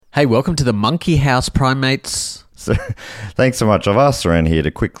Hey, welcome to the Monkey House, Primates. So, thanks so much. I've asked Saran here to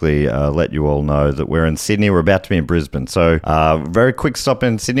quickly let you all know that we're in Sydney. We're about to be in Brisbane. So, very quick stop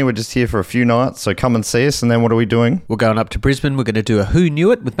in Sydney. We're just here for a few nights. So, come and see us. And then what are we doing? We're going up to Brisbane. We're going to do a Who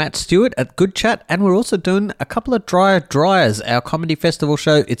Knew It with Matt Stewart at Good Chat. And we're also doing a couple of Dryers, our comedy festival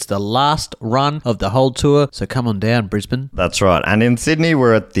show. It's the last run of the whole tour. So, come on down, Brisbane. That's right. And in Sydney,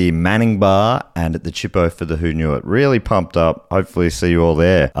 we're at the Manning Bar and at the Chippo for the Who Knew It. Really pumped up. Hopefully, see you all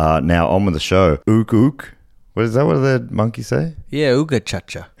there. Now, on with the show. Ook ook. What is that? What do the monkeys say? Yeah, ooga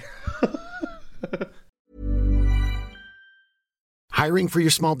cha-cha. Hiring for your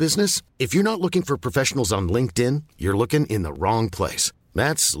small business? If you're not looking for professionals on LinkedIn, you're looking in the wrong place.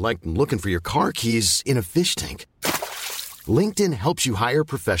 That's like looking for your car keys in a fish tank. LinkedIn helps you hire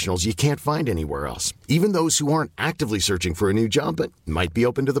professionals you can't find anywhere else, even those who aren't actively searching for a new job but might be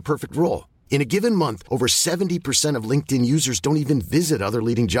open to the perfect role. In a given month, over 70% of LinkedIn users don't even visit other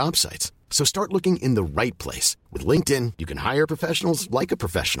leading job sites. So start looking in the right place. With LinkedIn, you can hire professionals like a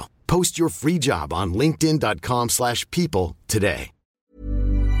professional. Post your free job on linkedin.com/people today.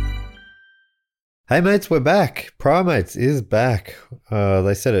 Hey mates, we're back. Primates is back.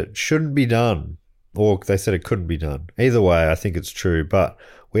 They said it shouldn't be done, or they said it couldn't be done. Either way, I think it's true, but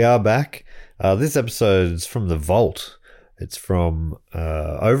we are back. This episode's from the Vault. It's from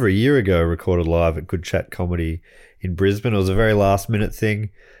over a year ago, recorded live at Good Chat Comedy in Brisbane. It was a very last minute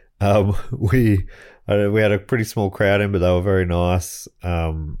thing. We had a pretty small crowd in, but they were very nice.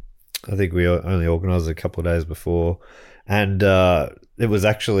 I think we only organised it a couple of days before. And it was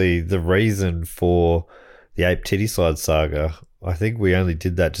actually the reason for the Ape Titty Slide saga. I think we only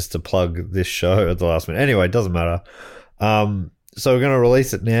did that just to plug this show at the last minute. Anyway, it doesn't matter. So we're going to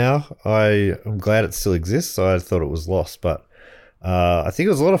release it now. I'm glad it still exists. I thought it was lost, but I think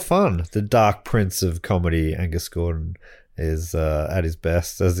it was a lot of fun. The Dark Prince of comedy, Angus Gordon, is at his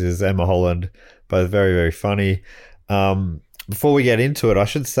best, as is Emma Holland. Both very, very funny. Before we get into it, I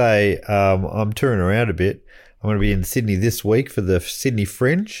should say I'm touring around a bit. I'm going to be in Sydney this week for the Sydney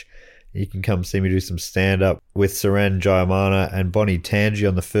Fringe. You can come see me do some stand-up with Saran Jayamana and Bonnie Tangi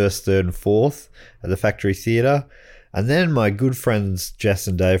on the 1st, 3rd and 4th at the Factory Theatre. And then my good friends Jess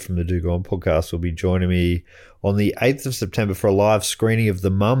and Dave from the Do Go On podcast will be joining me on the 8th of September for a live screening of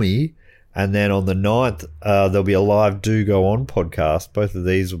The Mummy. And then on the 9th, there'll be a live Do Go On podcast. Both of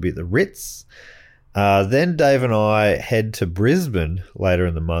these will be at the Ritz. Then Dave and I head to Brisbane later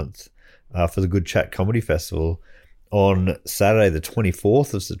in the month for the Good Chat Comedy Festival on Saturday, the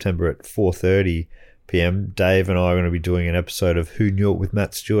 24th of September at 4:30 p.m. Dave and I are going to be doing an episode of Who Knew It with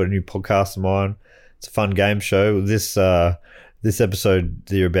Matt Stewart, a new podcast of mine. It's a fun game show. This episode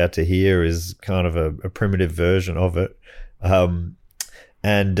that you're about to hear is kind of a primitive version of it. That'll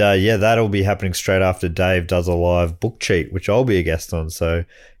be happening straight after Dave does a live book cheat, which I'll be a guest on. So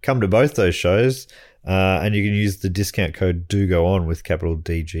come to both those shows, and you can use the discount code DOGOON with capital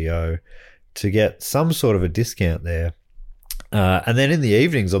DGO to get some sort of a discount there. And then in the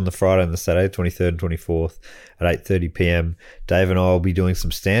evenings on the Friday and the Saturday, 23rd and 24th at 8:30 p.m, Dave and I will be doing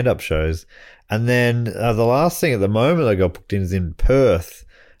some stand-up shows. And then the last thing at the moment I got booked in is in Perth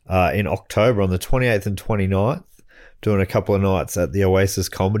in October on the 28th and 29th, doing a couple of nights at the Oasis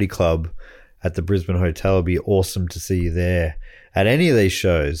Comedy Club at the Brisbane Hotel. It'll be awesome to see you there. At any of these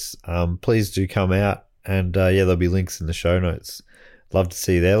shows, please do come out. And there'll be links in the show notes. Love to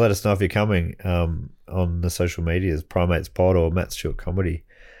see you there. Let us know if you're coming on the social medias, Primates Pod or Matt Stewart Comedy.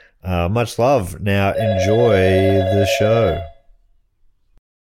 Much love. Now enjoy the show.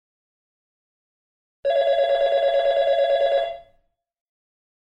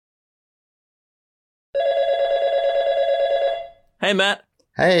 Hey, Matt.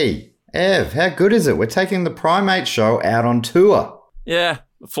 Hey, Ev, how good is it? We're taking the Primate show out on tour. Yeah,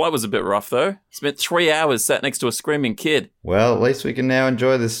 the flight was a bit rough, though. Spent 3 hours sat next to a screaming kid. Well, at least we can now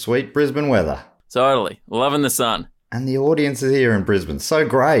enjoy this sweet Brisbane weather. Totally. Loving the sun. And the audience is here in Brisbane. So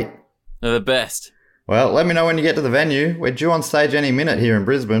great. They're the best. Well, let me know when you get to the venue. We're due on stage any minute here in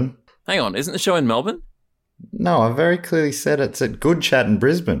Brisbane. Hang on, isn't the show in Melbourne? No, I very clearly said it's at Good Chat in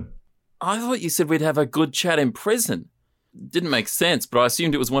Brisbane. I thought you said we'd have a good chat in prison. Didn't make sense, but I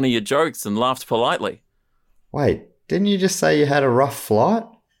assumed it was one of your jokes and laughed politely. Wait, didn't you just say you had a rough flight?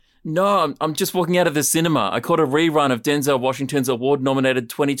 No, I'm just walking out of the cinema. I caught a rerun of Denzel Washington's award-nominated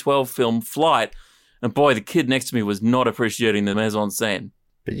 2012 film Flight, and boy, the kid next to me was not appreciating the mise-en-scène.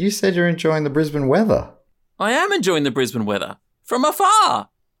 But you said you're enjoying the Brisbane weather. I am enjoying the Brisbane weather. From afar.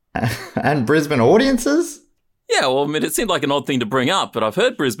 And Brisbane audiences? Yeah, well, I mean, it seemed like an odd thing to bring up, but I've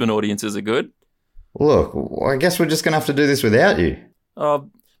heard Brisbane audiences are good. Look, I guess we're just going to have to do this without you.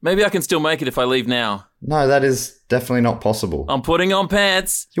 Maybe I can still make it if I leave now. No, that is definitely not possible. I'm putting on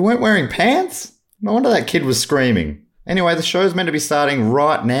pants. You weren't wearing pants? No wonder that kid was screaming. Anyway, the show's meant to be starting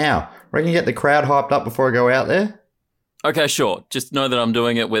right now. Reckon you get the crowd hyped up before I go out there? Okay, sure. Just know that I'm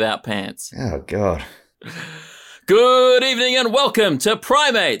doing it without pants. Oh, God. Good evening and welcome to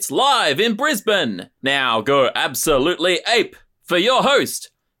Primates live in Brisbane. Now go absolutely ape for your host,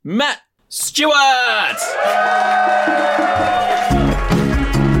 Matt Stewart.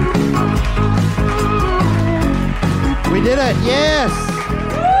 We did it, yes!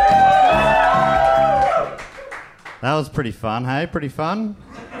 That was pretty fun, hey? Pretty fun?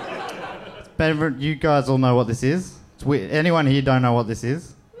 You guys all know what this is? Anyone here don't know what this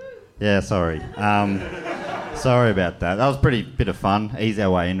is? Yeah, sorry. Sorry about that. That was pretty bit of fun. Ease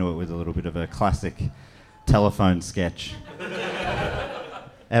our way into it with a little bit of a classic telephone sketch.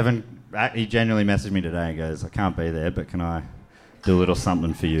 Evan, he genuinely messaged me today and goes, I can't be there, but can I do a little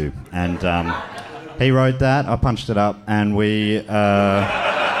something for you? And he wrote that, I punched it up, and we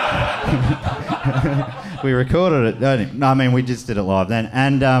we recorded it. No, I mean, we just did it live then.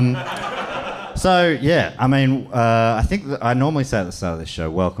 And so, yeah, I mean, I think I normally say at the start of this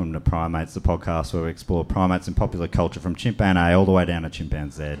show, welcome to Primates, the podcast where we explore primates and popular culture from Chimpan A all the way down to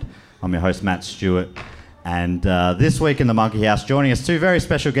Chimpan Z. I'm your host, Matt Stewart. And this week in the Monkey House, joining us two very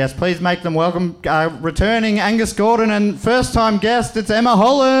special guests. Please make them welcome returning Angus Gordon and first-time guest, it's Emma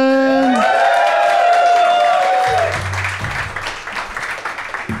Holland.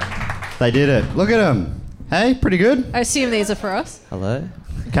 They did it. Look at them. Hey, pretty good. I assume these are for us. Hello.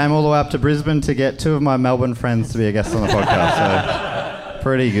 Came all the way up to Brisbane to get two of my Melbourne friends to be a guest on the podcast, so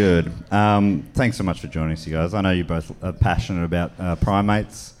pretty good. Thanks so much for joining us, you guys. I know you both are passionate about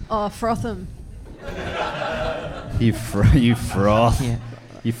primates. Oh, froth them. You froth. Yeah.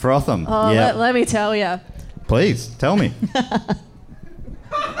 You froth them. Oh, yeah. let me tell you. Please, tell me.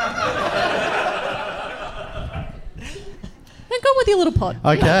 Go with your little pod.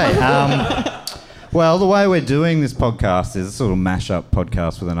 Okay. Well, the way we're doing this podcast is a sort of mash-up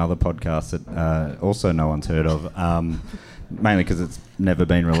podcast with another podcast that also no one's heard of, mainly because it's never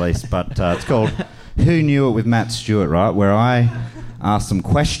been released. But it's called Who Knew It with Matt Stewart, right? Where I ask some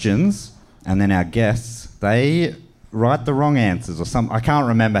questions and then our guests, they write the wrong answers or something. I can't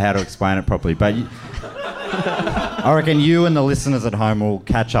remember how to explain it properly, but I reckon you and the listeners at home will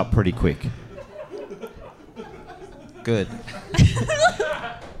catch up pretty quick. Good.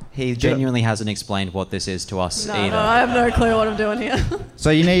 He genuinely hasn't explained what this is to us No, either. I have no clue what I'm doing here. So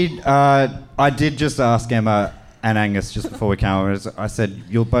you need... I did just ask Emma and Angus just before we came over. I said,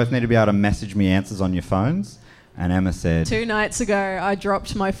 you'll both need to be able to message me answers on your phones. And Emma said... 2 nights ago, I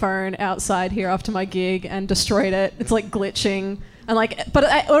dropped my phone outside here after my gig and destroyed it. It's like glitching. And but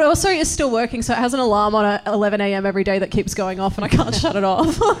it also is still working, so it has an alarm on at 11 a.m. every day that keeps going off and I can't shut it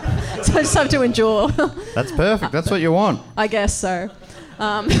off. So I just have to endure. That's perfect. That's what you want. I guess so.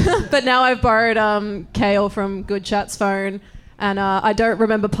 But now I've borrowed Kale from Good Chat's phone, and I don't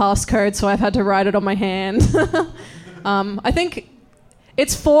remember passcode, so I've had to write it on my hand. I think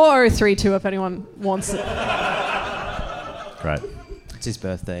it's 4032 if anyone wants it. Great. It's his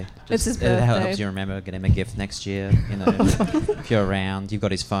birthday. It's his It birthday. helps you remember, get him a gift next year. You know, if you're around, you've got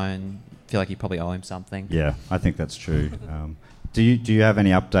his phone. Feel like you probably owe him something. Yeah, I think that's true. Do you have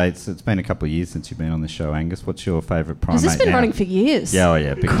any updates? It's been a couple of years since you've been on the show, Angus. What's your favourite primate Has this been now? running for years? Yeah, oh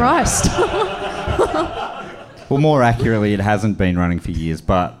yeah. Big time. Christ. Well, more accurately, it hasn't been running for years,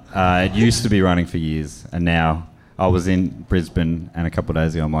 but it used to be running for years, and now I was in Brisbane, and a couple of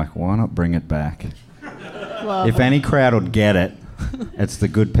days ago, I'm like, why not bring it back? Love If it. any crowd would get it, it's the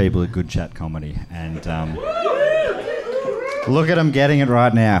good people at Good Chat Comedy, and look at them getting it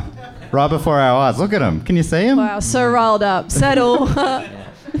right now, right before our eyes. Look at them. Can you see them? Wow, so riled up. Settle.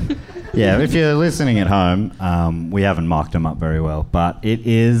 Yeah, if you're listening at home, we haven't marked them up very well, but it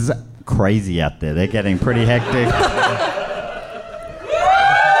is crazy out there. They're getting pretty hectic.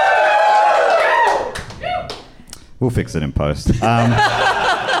 We'll fix it in post.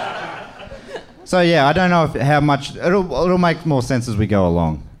 So yeah, I don't know how much it'll make more sense as we go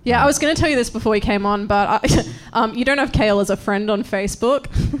along. Yeah, I was going to tell you this before we came on, but you don't have Kale as a friend on Facebook.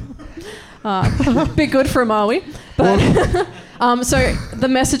 Be good for him, are we? But so the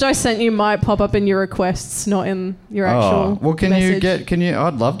message I sent you might pop up in your requests, not in your actual well, can message. you?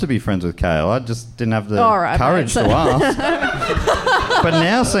 I'd love to be friends with Kale. I just didn't have the All right, courage mate. to ask. But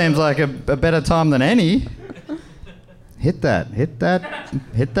now seems like a better time than any. Hit that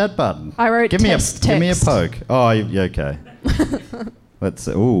button. I wrote give me test a text. poke. Oh, you okay. Let's.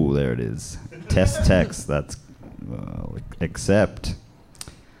 Ooh, there it is. Test text. That's accept.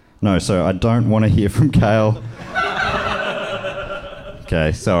 No, so I don't want to hear from Kale.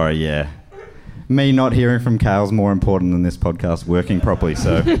 Okay, sorry. Yeah, me not hearing from Kale's more important than this podcast working properly.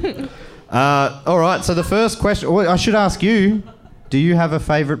 So, all right. So the first question, well, I should ask you: do you have a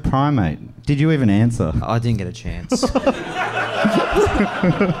favourite primate? Did you even answer? I didn't get a chance.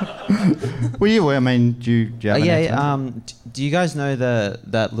 Well, you were. I mean, do you have an answer? Yeah. Do you guys know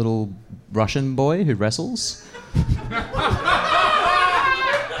that little Russian boy who wrestles?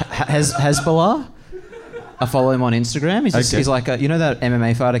 Hezbollah. I follow him on Instagram. He's like you know that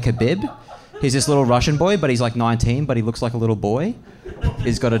MMA fighter Khabib? He's this little Russian boy, but he's like 19, but he looks like a little boy.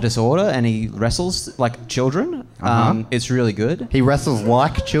 He's got a disorder and he wrestles like children. It's really good. He wrestles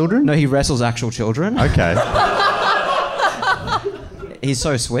like children? No, he wrestles actual children. Okay. He's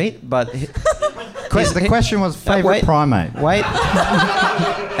so sweet, but... The question was favourite primate. Wait.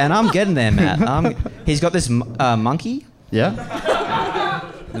 And I'm getting there, Matt. He's got this monkey. Yeah?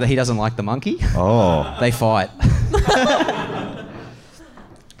 He doesn't like the monkey. Oh. They fight.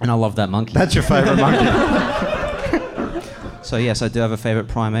 And I love that monkey. That's your favourite monkey? So yes, I do have a favourite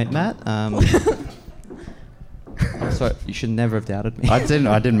primate, Matt. So you should never have doubted me. I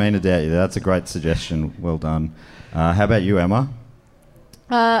didn't mean to doubt you. That's a great suggestion. Well done. How about you, Emma?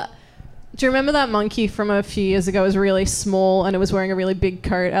 Do you remember that monkey from a few years ago? It was really small and it was wearing a really big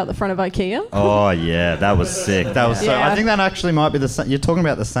coat out the front of IKEA. Oh yeah, that was sick. That was so. Yeah. I think that actually might be the same. You're talking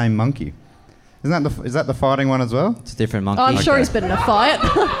about the same monkey. Is that the fighting one as well? It's a different monkey. Oh, I'm sure Okay. he's been in a fight.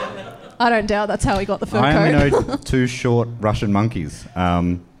 I don't doubt that's how he got the fur I only coat. know two short Russian monkeys.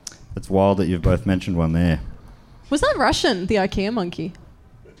 It's wild that you've both mentioned one there. Was that Russian, the IKEA monkey?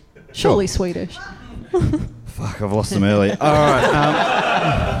 Surely Swedish. Fuck, I've lost them early. All right.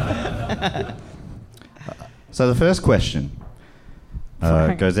 So the first question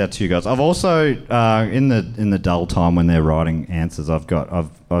goes out to you guys. I've also in the dull time when they're writing answers, I've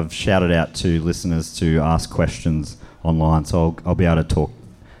shouted out to listeners to ask questions online, so I'll be able to talk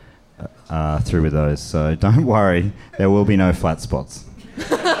through with those. So don't worry, there will be no flat spots.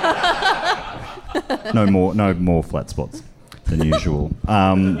 No more flat spots than usual.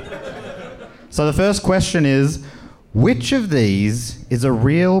 So the first question is, which of these is a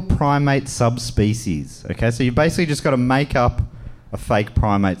real primate subspecies? Okay, so you basically just got to make up a fake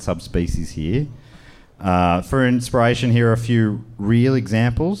primate subspecies here. For inspiration, here are a few real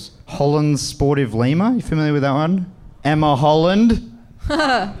examples. Holland's sportive lemur. You familiar with that one? Emma Holland.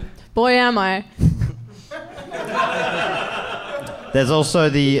 Boy, am I. There's also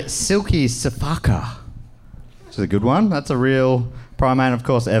the silky sifaka, which is a good one. That's a real primate. Of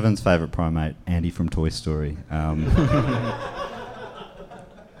course, Evan's favourite primate, Andy from Toy Story. Have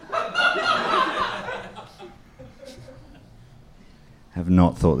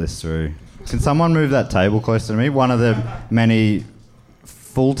not thought this through. Can someone move that table closer to me? One of the many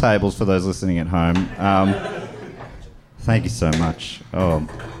full tables for those listening at home. Thank you so much. Oh.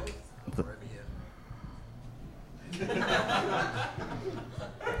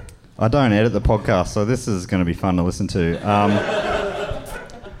 I don't edit the podcast, so this is going to be fun to listen to.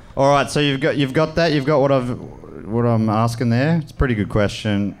 All right, so you've got that. You've got what I'm asking there. It's a pretty good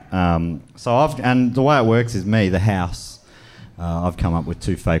question. And the way it works is me, the house. I've come up with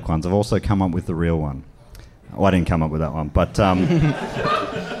two fake ones. I've also come up with the real one. Well, I didn't come up with that one, but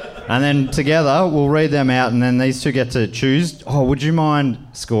and then together we'll read them out, and then these two get to choose. Oh, would you mind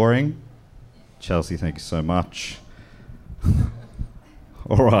scoring? Chelsea, thank you so much.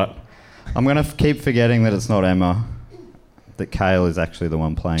 All right. I'm going to keep forgetting that it's not Emma, that Kale is actually the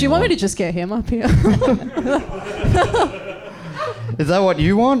one playing. Do you want me along. to just get him up here? Is that what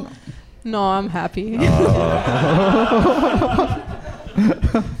you want? No, I'm happy.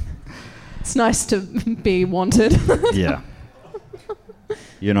 It's nice to be wanted. Yeah.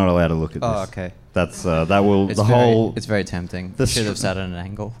 You're not allowed to look at this. Oh, okay. That's that will It's the very, whole. It's very tempting. the Should have str- sat at an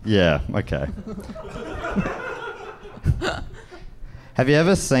angle. Yeah. Okay. Have you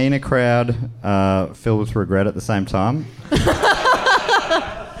ever seen a crowd filled with regret at the same time?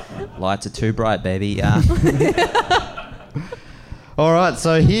 Lights are too bright, baby. All right,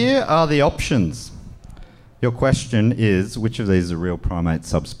 so here are the options. Your question is, which of these is a real primate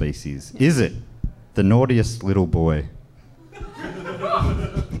subspecies? Is it the naughtiest little boy?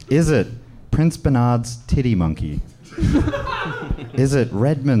 Is it Prince Bernard's titty monkey? Is it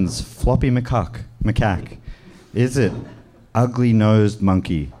Redmond's floppy macaque? Is it ugly-nosed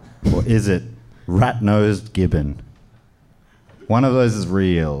monkey? Or is it rat-nosed gibbon? One of those is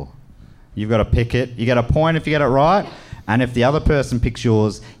real. You've got to pick it. You get a point if you get it right. And if the other person picks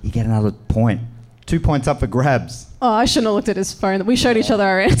yours, you get another point. 2 points up for grabs. Oh, I shouldn't have looked at his phone. We showed each other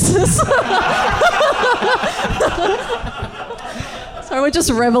our answers. Or we're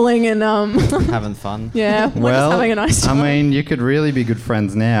just reveling in Having fun. yeah, we're Well, just having a nice time. I mean, you could really be good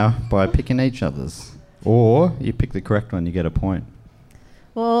friends now by picking each other's. Or you pick the correct one, you get a point.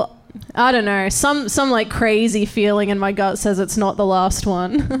 Well, I don't know. Some like crazy feeling in my gut says it's not the last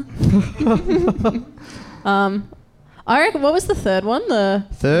one. I reckon. What was the third one? The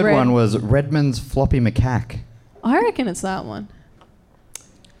Third one was Redmond's Floppy Macaque. I reckon it's that one.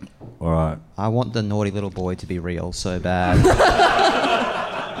 All right. I want the naughty little boy to be real so bad.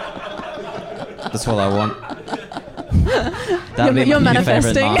 That's what I want. That'd be You're my new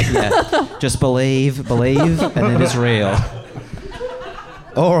favourite manifesting. mark, yeah. Just believe, and it is real.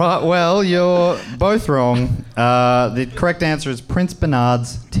 All right, well, you're both wrong. The correct answer is Prince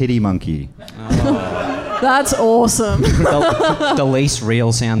Bernard's Titty Monkey. That's awesome. The least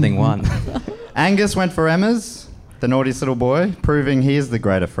real sounding one. Angus went for Emma's, the naughtiest little boy, proving he is the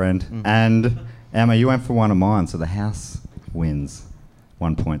greater friend. And Emma, you went for one of mine, so the house wins.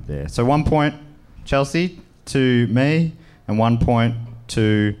 1 point there. So 1 point, Chelsea, to me, and 1 point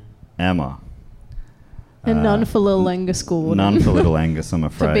to Emma. And none for little Angus Gordon. None for little Angus, I'm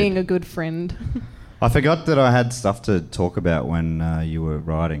afraid. For being a good friend. I forgot that I had stuff to talk about when you were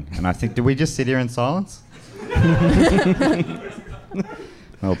writing. And I think, did we just sit here in silence?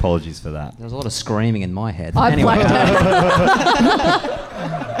 No apologies for that. There was a lot of screaming in my head. I blacked out.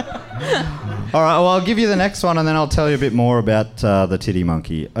 All right, well, I'll give you the next one and then I'll tell you a bit more about the titty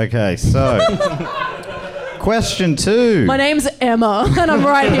monkey. Okay, so... Question 2. My name's Emma, and I'm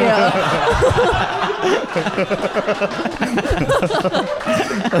right here.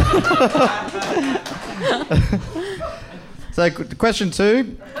 So, question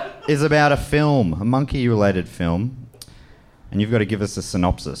 2 is about a film, a monkey-related film, and you've got to give us a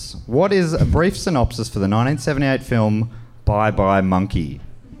synopsis. What is a brief synopsis for the 1978 film Bye Bye Monkey?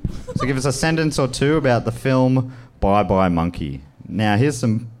 So give us a sentence or two about the film Bye Bye Monkey. Now, here's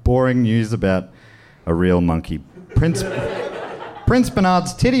some boring news about a real monkey. Prince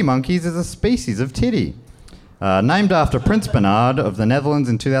Bernard's titty monkeys is a species of titty. Named after Prince Bernard of the Netherlands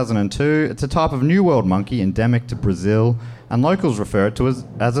in 2002, it's a type of New World monkey endemic to Brazil, and locals refer it to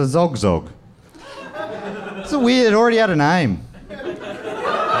as a zog-zog. It's weird, it already had a name.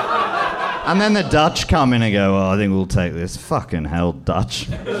 And then the Dutch come in and go, oh, I think we'll take this. Fucking hell, Dutch.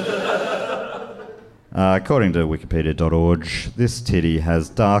 According to wikipedia.org, this titty has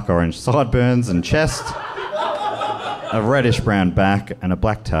dark orange sideburns and chest, a reddish-brown back, and a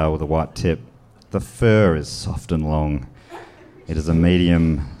black tail with a white tip. The fur is soft and long. It is a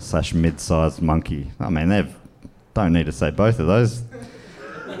medium/mid-sized monkey. I mean, they don't need to say both of those.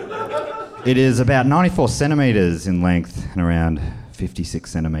 It is about 94 centimetres in length and around 56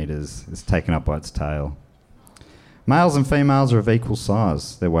 centimetres. It's taken up by its tail. Males and females are of equal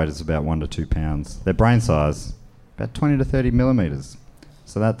size. Their weight is about 1 to 2 pounds. Their brain size, about 20 to 30 millimetres.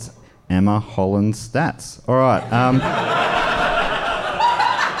 So that's Emma Holland's stats. All right.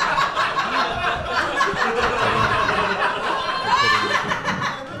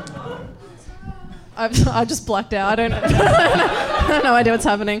 I just blacked out. I have no idea what's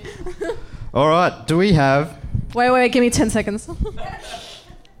happening. All right. Do we have... Wait, give me 10 seconds.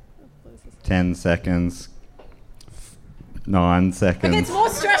 10 seconds. 9 seconds. It gets more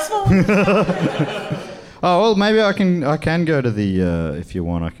stressful. Oh, well, maybe I can go to the, if you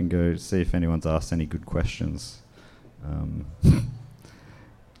want, I can go see if anyone's asked any good questions.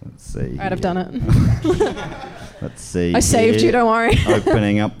 Let's see. Right, I've done it. Let's see. I saved you, don't worry.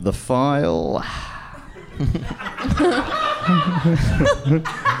 Opening up the file.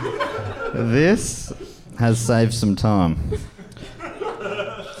 This has saved some time.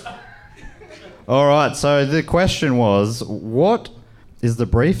 All right, so the question was, what is the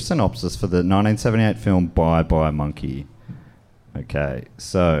brief synopsis for the 1978 film Bye Bye Monkey? Okay,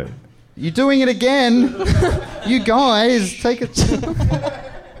 so you're doing it again. You guys, take it.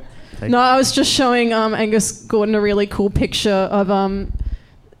 No, I was just showing Angus Gordon a really cool picture of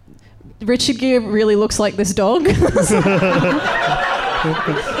Richard Gere really looks like this dog.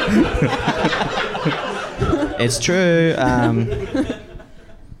 It's true.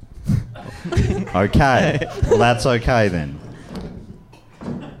 Okay, well, that's okay then.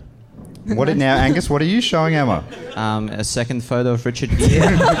 Now, Angus, what are you showing Emma? A second photo of Richard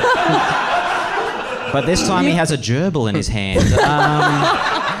Gere. But this time he has a gerbil in his hand.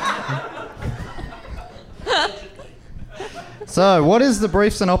 So, what is the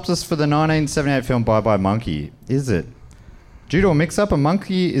brief synopsis for the 1978 film Bye Bye Monkey? Is it, due to a mix-up, a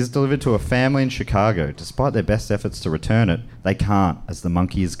monkey is delivered to a family in Chicago. Despite their best efforts to return it, they can't, as the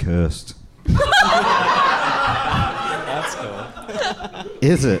monkey is cursed. That's cool.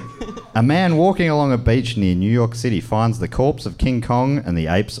 Is it, A man walking along a beach near New York City finds the corpse of King Kong and the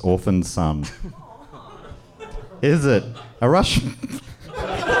ape's orphaned son. Is it a Russian...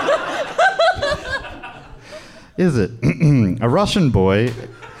 Is it a Russian boy...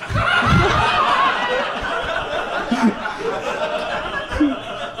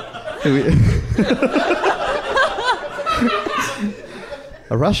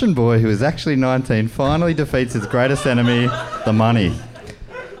 A Russian boy who is actually 19 finally defeats his greatest enemy, the money.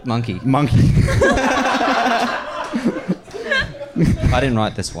 Monkey. I didn't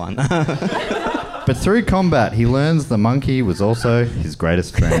write this one. But through combat, he learns the monkey was also his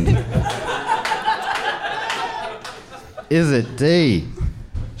greatest friend. Is it D?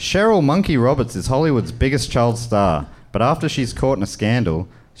 Cheryl Monkey Roberts is Hollywood's biggest child star, but after she's caught in a scandal,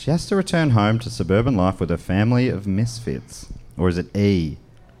 she has to return home to suburban life with a family of misfits. Or is it E?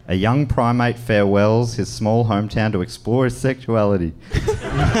 A young primate farewells his small hometown to explore his sexuality.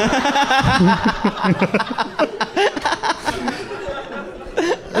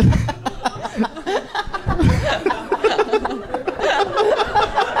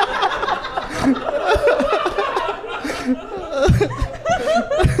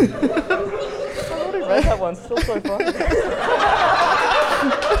 That one's still so funny.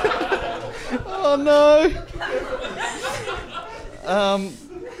 Oh no.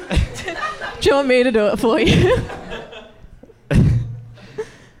 Do you want me to do it for you?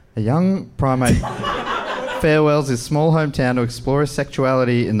 A young primate farewells his small hometown to explore his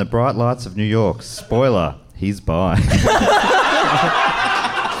sexuality in the bright lights of New York. Spoiler, he's bi.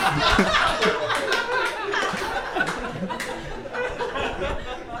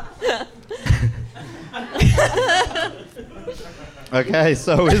 Okay,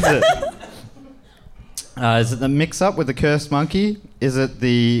 so is it? Is it the mix-up with the cursed monkey? Is it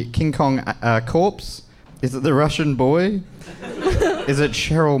the King Kong corpse? Is it the Russian boy? Is it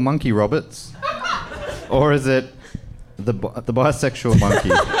Cheryl Monkey Roberts? Or is it the bisexual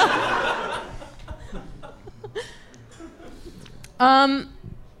monkey? I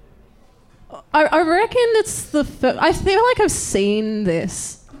reckon it's the... I feel like I've seen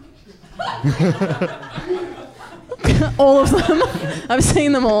this. All of them. I've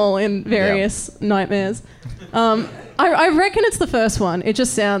seen them all in various nightmares. I reckon it's the first one. It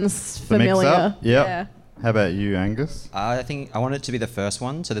just sounds familiar. The mix-up? Yep. Yeah. How about you, Angus? I think I want it to be the first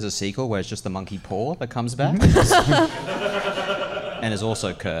one, so there's a sequel where it's just the monkey paw that comes back. And is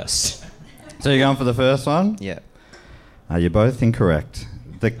also cursed. So you're going for the first one? Yeah. You're both incorrect.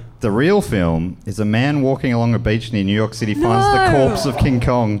 The real film is a man walking along a beach near New York City finds the corpse of King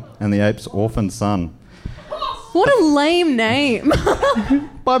Kong and the ape's orphaned son. What a lame name.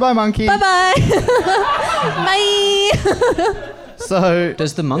 Bye-bye, monkey. Bye-bye. Bye. So...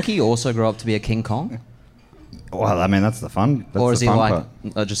 Does the monkey also grow up to be a King Kong? Well, I mean, that's the fun. That's or is the he fun like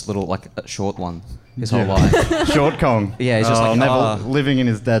part. just little, like a short one his whole life? Short Kong. Yeah, he's just never living in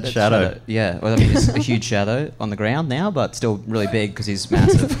his dad's shadow. Yeah, well, I mean, it's a huge shadow on the ground now, but still really big because he's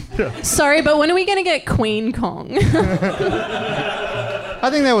massive. Sorry, but when are we going to get Queen Kong? I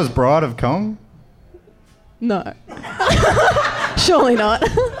think there was Bride of Kong. No. Surely not.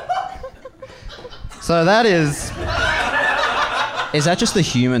 So that is... Is that just the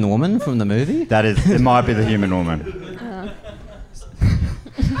human woman from the movie? That is... It might be the human woman.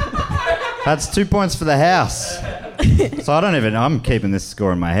 That's 2 points for the house. So I'm keeping this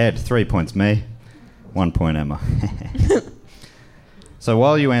score in my head. 3 points me. 1 point Emma. So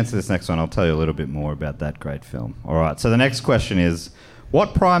while you answer this next one, I'll tell you a little bit more about that great film. All right, so the next question is...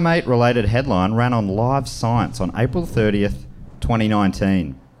 What primate-related headline ran on Live Science on April 30th,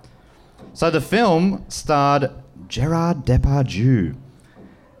 2019? So the film starred Gerard Depardieu.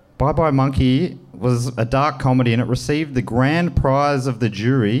 Bye Bye Monkey was a dark comedy and it received the grand prize of the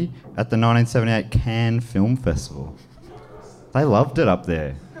jury at the 1978 Cannes Film Festival. They loved it up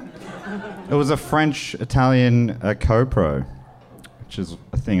there. It was a French-Italian co-pro, which is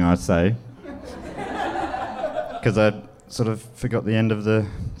a thing I say. Because I sort of forgot the end of the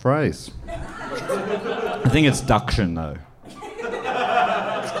phrase. I think it's duction though.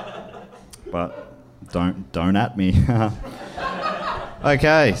 But don't at me.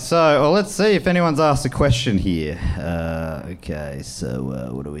 Okay, so let's see if anyone's asked a question here. Okay,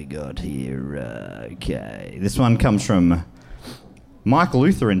 so what do we got here? Okay, this one comes from Mike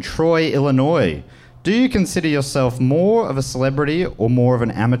Luther in Troy, Illinois. Do you consider yourself more of a celebrity or more of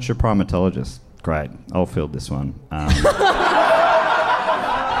an amateur primatologist? Great, I'll field this one.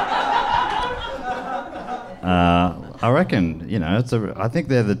 I reckon, I think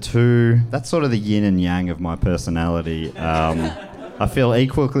they're the two. That's sort of the yin and yang of my personality. I feel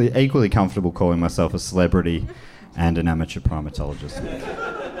equally comfortable calling myself a celebrity, and an amateur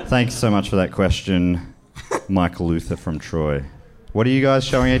primatologist. Thanks so much for that question, Michael Luther from Troy. What are you guys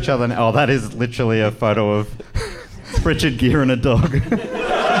showing each other? Oh, that is literally a photo of Richard Gere and a dog.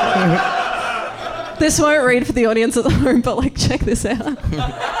 This won't read for the audience at home, but like, check this out.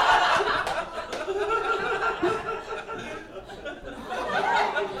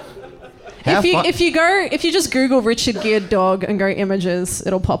 If you just Google Richard Gere dog and go images,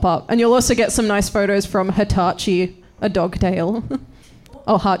 it'll pop up, and you'll also get some nice photos from Hitachi, a dogtail.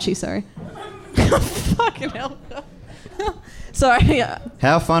 Oh, Hachi, sorry. Fucking hell. Sorry.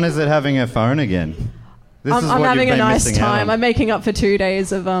 How fun is it having a phone again? I'm having a nice time. I'm making up for 2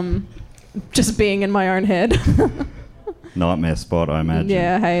 days of just being in my own head. Nightmare spot, I imagine.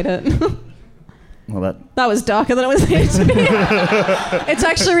 Yeah, I hate it. Well, that was darker than it was needed to be. It's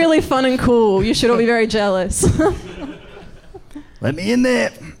actually really fun and cool. You should all be very jealous. Let me in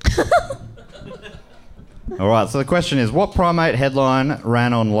there. All right, so the question is, what primate headline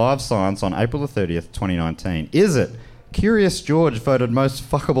ran on Live Science on April the 30th, 2019? Is it Curious George voted most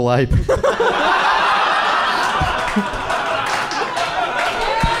fuckable ape?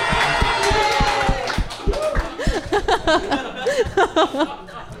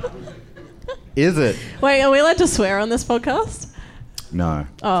 Is it? Wait, are we allowed to swear on this podcast? No.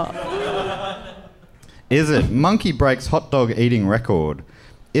 Oh. Is it Monkey breaks hot dog eating record?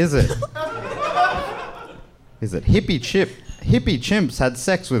 Is it? Is it Hippie chimps had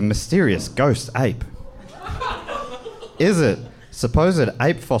sex with mysterious ghost ape? Is it supposed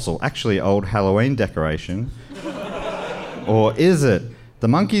ape fossil actually old Halloween decoration? Or is it the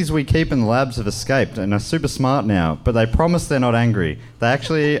monkeys we keep in the labs have escaped and are super smart now, but they promise they're not angry. They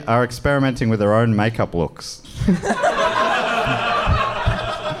actually are experimenting with their own makeup looks.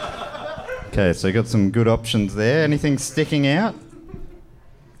 Okay, so you got some good options there. Anything sticking out?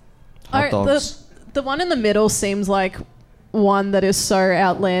 Hot dogs. The one in the middle seems like one that is so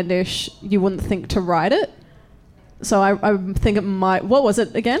outlandish you wouldn't think to write it. So I think it might... What was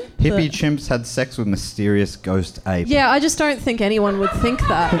it again? Hippie chimps had sex with mysterious ghost ape. Yeah, I just don't think anyone would think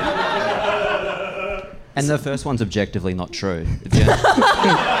that. And the first one's objectively not true. Because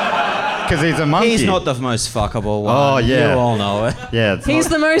he's a monkey. He's not the most fuckable one. Oh, yeah. You all know it. Yeah, he's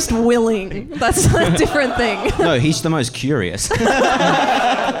the most willing. That's a different thing. No, he's the most curious.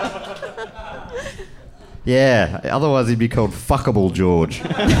 Yeah, otherwise he'd be called Fuckable George.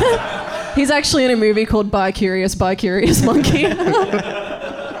 He's actually in a movie called Bi Curious Monkey.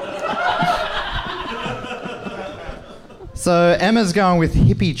 So Emma's going with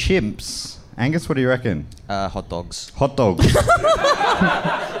hippie chimps. Angus, what do you reckon? Hot dogs. Hot dogs.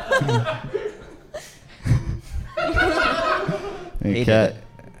 Okay.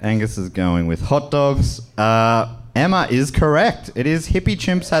 Angus is going with hot dogs. Emma is correct. It is hippie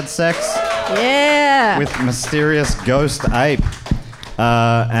chimps had sex. Yeah. With mysterious ghost ape.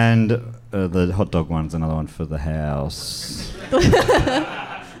 And the hot dog one's another one for the house.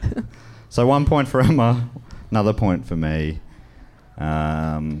 So 1 point for Emma, another point for me.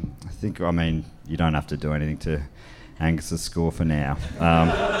 I mean, you don't have to do anything to Angus's score for now.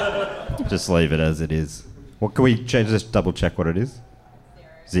 Just leave it as it is. What can we just double check what it is?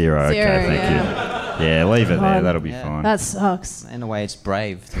 Zero. Okay, thank you. Yeah, leave it there. That'll be fine. That sucks. In a way, it's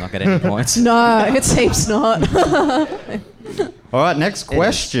brave to not get any points. No, it's heaps not. All right, next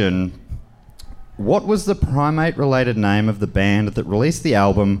question. What was the primate-related name of the band that released the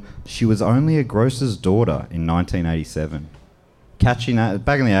album She Was Only a Grocer's Daughter in 1987? Catchy name.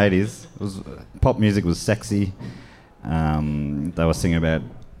 Back in the 80s, pop music was sexy. They were singing about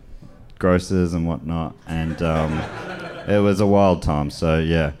grocers and whatnot, and it was a wild time, so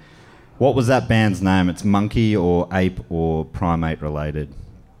yeah. What was that band's name? It's monkey or ape or primate-related.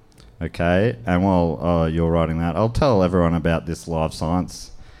 Okay, and while you're writing that, I'll tell everyone about this Live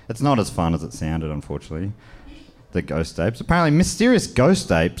Science. It's not as fun as it sounded, unfortunately. The ghost apes. Apparently, mysterious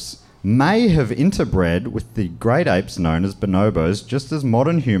ghost apes may have interbred with the great apes known as bonobos, just as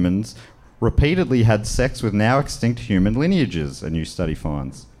modern humans repeatedly had sex with now extinct human lineages, a new study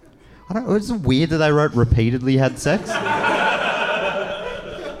finds. It's weird that they wrote repeatedly had sex.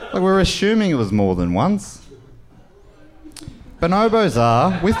 Like, we're assuming it was more than once. Bonobos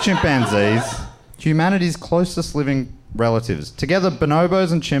are, with chimpanzees, humanity's closest living relatives. Together,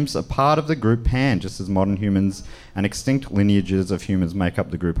 bonobos and chimps are part of the group Pan, just as modern humans and extinct lineages of humans make up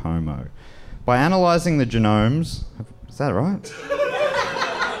the group Homo. By analysing the genomes... Is that right?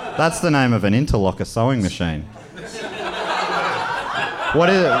 That's the name of an interlocker sewing machine. What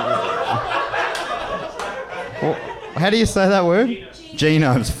is it? How do you say that word?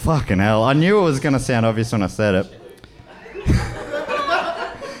 Genomes. Fucking hell. I knew it was going to sound obvious when I said it.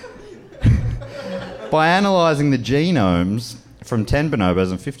 By analysing the genomes from 10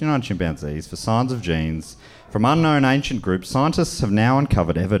 bonobos and 59 chimpanzees for signs of genes from unknown ancient groups, scientists have now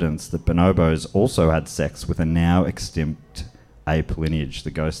uncovered evidence that bonobos also had sex with a now extinct ape lineage,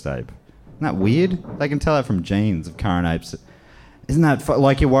 the ghost ape. Isn't that weird? They can tell that from genes of current apes. Isn't that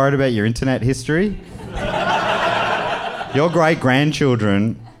like you're worried about your internet history? Your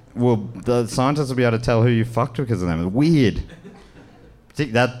great-grandchildren, the scientists will be able to tell who you fucked because of them. It's weird.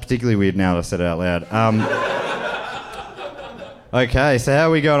 That's particularly weird now that I said it out loud. Okay, so how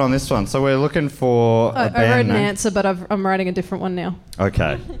are we going on this one? So we're looking for a band I wrote an name. answer, but I'm writing a different one now.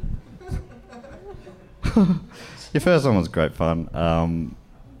 Okay. Your first one was great fun,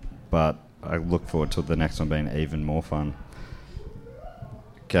 but I look forward to the next one being even more fun.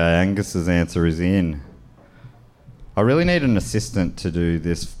 Okay, Angus's answer is in. I really need an assistant to do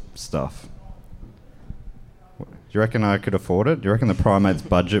this stuff. Do you reckon I could afford it? Do you reckon the Primates'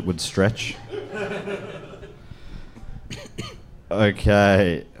 budget would stretch?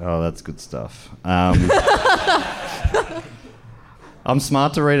 Okay. Oh, that's good stuff. I'm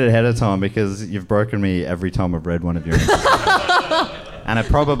smart to read it ahead of time because you've broken me every time I've read one of your answers. And it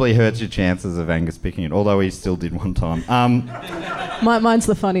probably hurts your chances of Angus picking it, although he still did one time. Mine's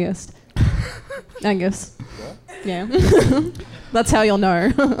the funniest. Angus. Yeah. That's how you'll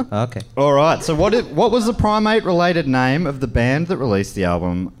know. Okay. All right. So what was the primate-related name of the band that released the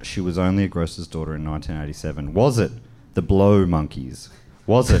album She Was Only a Grocer's Daughter in 1987? Was it the Blow Monkeys?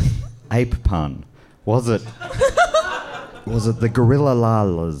 Was it Ape Pun? Was it the Gorilla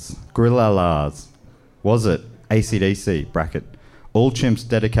Lalas? Was it AC/DC, bracket, all chimps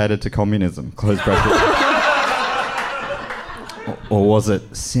dedicated to communism, close bracket? or was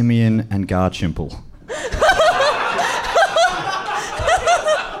it Simeon and Garchimple?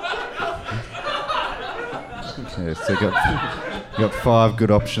 Okay, so you got 5 good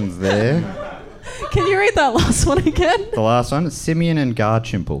options there. Can you read that last one again? The last one, Simeon and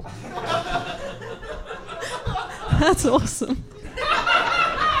Garchimple. That's awesome.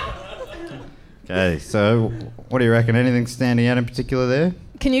 Okay, so what do you reckon? Anything standing out in particular there?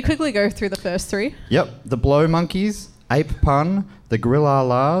 Can you quickly go through the first 3? Yep, the Blow Monkeys, Ape Pun, the Gorilla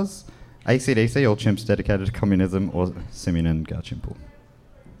Lars, AC/DC, all chimps dedicated to communism, or Simeon and Garchimple.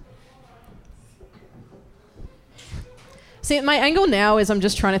 See, my angle now is I'm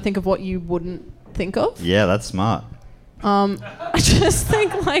just trying to think of what you wouldn't think of. Yeah, that's smart. I just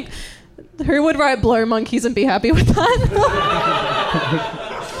think, like, who would write Blow Monkeys and be happy with that?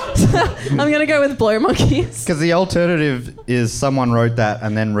 I'm going to go with Blow Monkeys. Because the alternative is someone wrote that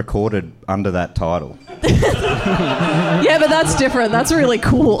and then recorded under that title. Yeah, but that's different. That's really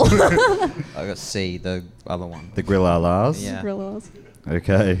cool. I got C, the other one. The Gorilla Lars? Yeah. Gorillas.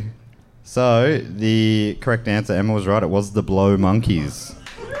 Okay. So, the correct answer, Emma was right, it was the Blow Monkeys.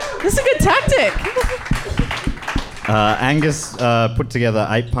 This is a good tactic. Angus put together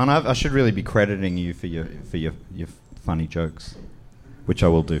Ape Pun. I should really be crediting you for your funny jokes, which I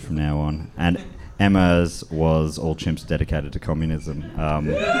will do from now on. And Emma's was all chimps dedicated to communism.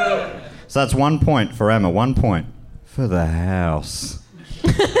 So that's 1 point for Emma, 1 point for the house.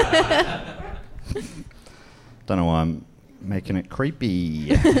 Don't know why I'm making it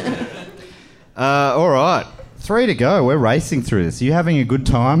creepy. All right, 3 to go. We're racing through this. Are you having a good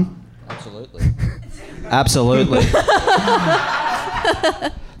time? Absolutely. Absolutely.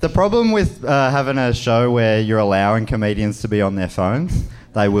 The problem with having a show where you're allowing comedians to be on their phones,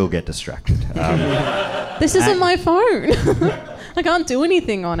 they will get distracted. This isn't my phone. I can't do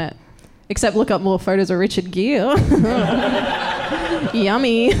anything on it. Except look up more photos of Richard Gere.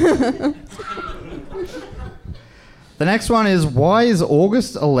 Yummy. The next one is, why is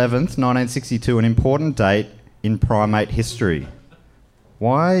August 11th, 1962 an important date in primate history?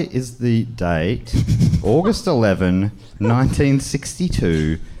 Why is the date August 11,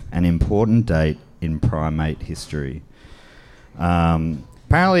 1962 an important date in primate history?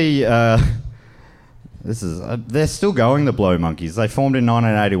 Apparently, they're still going, the Blow Monkeys. They formed in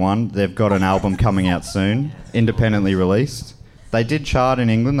 1981. They've got an album coming out soon, independently released. They did chart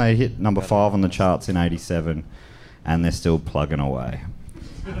in England. They hit number 5 on the charts in 87, and they're still plugging away.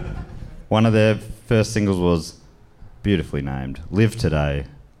 One of their first singles was beautifully named, Live Today,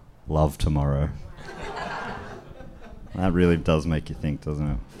 Love Tomorrow. That really does make you think, doesn't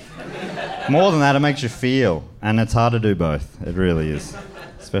it? More than that, it makes you feel, and it's hard to do both. It really is,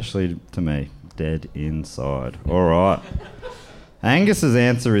 especially to me, dead inside. All right. Angus's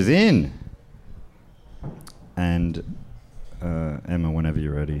answer is in. And Emma, whenever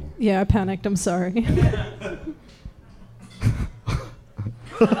you're ready. Yeah, I panicked. I'm sorry.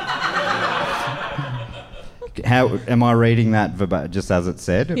 How am I reading that just as it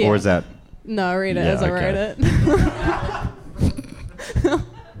said, Yeah. or is that No, read it Yeah, as I okay. wrote it.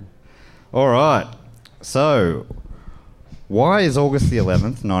 All right. So, why is August the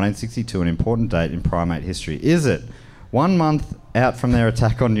 11th, 1962 an important date in primate history? Is it 1 month out from their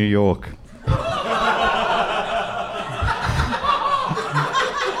attack on New York?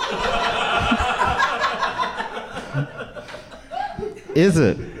 Is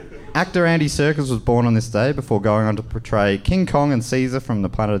it actor Andy Serkis was born on this day before going on to portray King Kong and Caesar from the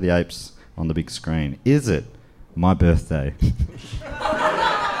Planet of the Apes on the big screen? Is it my birthday?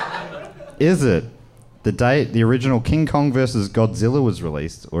 Is it the date the original King Kong vs. Godzilla was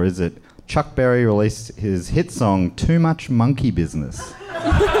released? Or is it Chuck Berry released his hit song Too Much Monkey Business?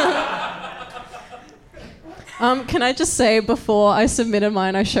 Can I just say, before I submitted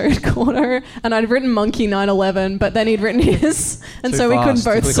mine, I showed Gordo, and I'd written Monkey 9/11, but then he'd written his, and Too so we couldn't fast,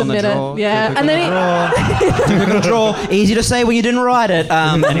 both too quick on the submit draw, it. Yeah, too quick and on then the draw. Too quick on the draw. Easy to say when you didn't write it.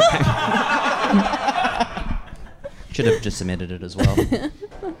 Anyway. Should have just submitted it as well.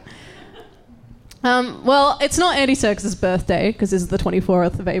 well, it's not Andy Serkis' birthday because this is the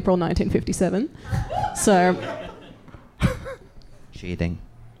 24th of April, 1957. So Cheating.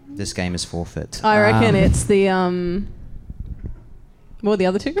 This game is forfeit. I reckon it's the what were the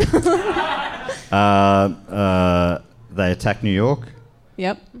other two? They attacked New York.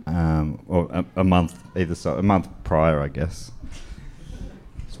 Yep. Or a month either side, a month prior, I guess.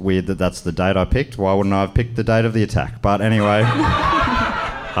 It's weird that that's the date I picked. Why wouldn't I have picked the date of the attack? But anyway,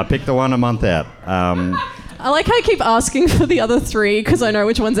 I picked the one a month out. I like how I keep asking for the other three because I know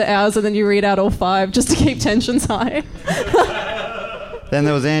which ones are ours, and then you read out all five just to keep tensions high. Then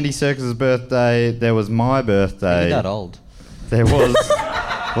there was Andy Serkis' birthday. There was my birthday. You're that old. There was.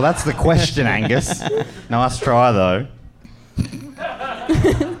 Well, that's the question, Angus. Nice try, though.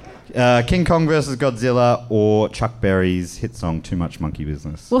 King Kong vs. Godzilla or Chuck Berry's hit song Too Much Monkey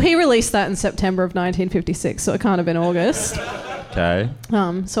Business. Well, he released that in September of 1956, so it can't have been August. Okay.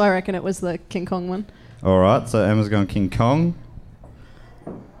 So I reckon it was the King Kong one. All right, so Emma's gone King Kong.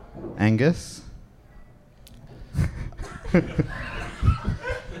 Angus?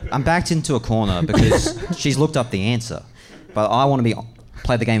 I'm backed into a corner because she's looked up the answer, but I want to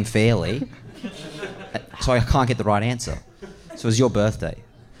play the game fairly, so I can't get the right answer. So it's your birthday.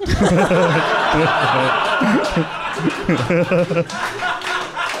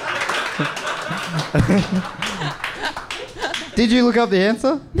 Did you look up the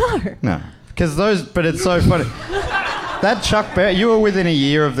answer? No. No. Because those, but it's so funny. That Chuck Berry, you were within a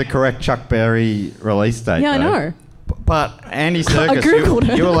year of the correct Chuck Berry release date. Yeah, I though. know. But Andy Serkis, I Googled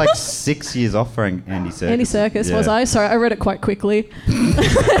it. you were like 6 years off for Andy Serkis. Andy Serkis, Yeah. was I? Sorry, I read it quite quickly.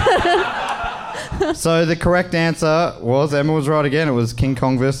 So the correct answer was, Emma was right again, it was King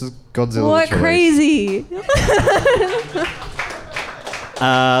Kong versus Godzilla. What crazy.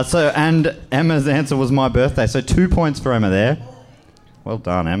 And Emma's answer was my birthday. So 2 points for Emma there. Well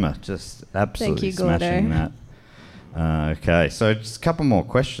done, Emma. Just absolutely you, Gordo. smashing that. Okay, so just a couple more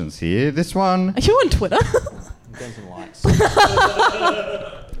questions here. This one... Are you on Twitter? I'm getting some likes.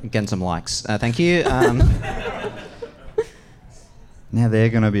 I'm getting some likes. Thank you. Now they're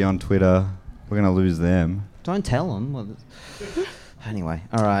going to be on Twitter. We're going to lose them. Don't tell them. Well, anyway,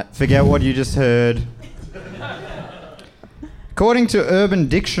 all right. Forget what you just heard. According to Urban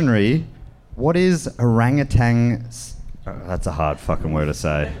Dictionary, what is orangutan... that's a hard fucking word to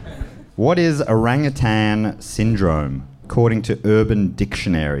say. What is orangutan syndrome? According to Urban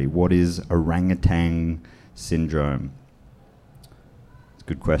Dictionary, what is orangutan syndrome? It's a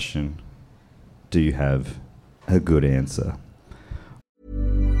good question. Do you have a good answer?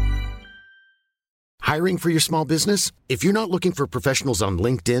 Hiring for your small business? If you're not looking for professionals on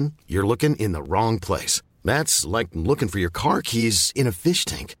LinkedIn, you're looking in the wrong place. That's like looking for your car keys in a fish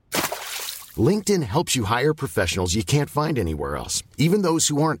tank. LinkedIn helps you hire professionals you can't find anywhere else, even those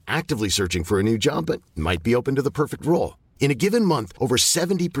who aren't actively searching for a new job but might be open to the perfect role. In a given month, over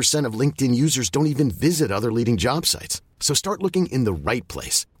 70% of LinkedIn users don't even visit other leading job sites. So start looking in the right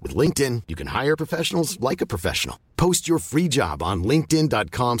place. With LinkedIn, you can hire professionals like a professional. Post your free job on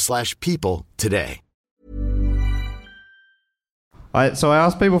linkedin.com/people today. So I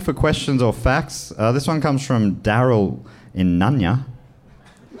asked people for questions or facts. This one comes from Daryl in Nunya.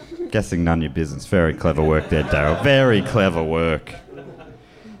 Guessing none of your business. Very clever work there, Daryl. Very clever work.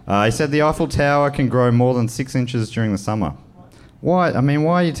 He said the Eiffel Tower can grow more than 6 inches during the summer. Why? I mean,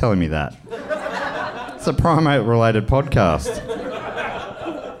 why are you telling me that? It's a primate-related podcast.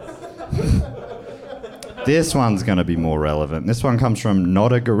 This one's going to be more relevant. This one comes from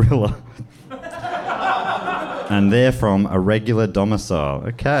Not a Gorilla. And they're from a regular domicile.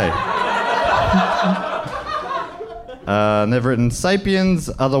 Okay. And they've written, sapiens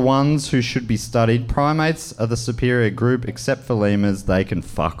are the ones who should be studied. Primates are the superior group, except for lemurs. They can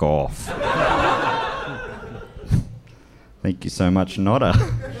fuck off. Thank you so much, Nodder.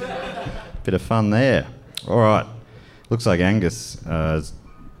 Bit of fun there. All right. Looks like Angus,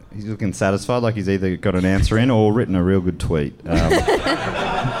 he's looking satisfied, like he's either got an answer in or written a real good tweet.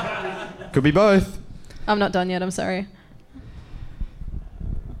 Could be both. I'm not done yet, I'm sorry.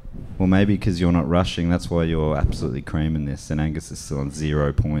 Well, maybe because you're not rushing, that's why you're absolutely creaming this, and Angus is still on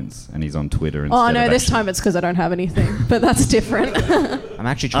 0 points, and he's on Twitter instead Oh, no, of this actually- time it's because I don't have anything, but that's different. I'm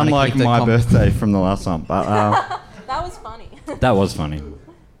actually trying Unlike to keep the my birthday from the last time. But, That was funny. that was funny.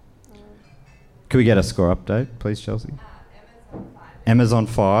 Could we get a score update, please, Chelsea? Emma's on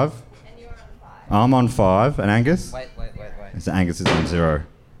 5. And you're on 5. I'm on 5. And Angus? Wait. So Angus is on 0.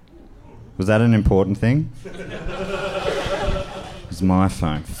 Was that an important thing? It's my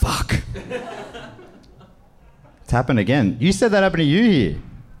phone. Fuck. It's happened again. You said that happened to you here.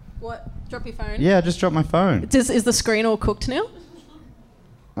 What? Drop your phone? Yeah, I just dropped my phone. Is the screen all cooked now?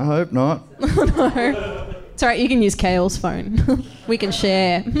 I hope not. No. It's alright, you can use Kale's phone. We can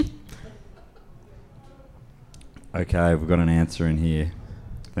share. Okay, we've got an answer in here.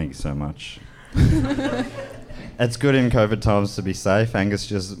 Thank you so much. It's good in COVID times to be safe. Angus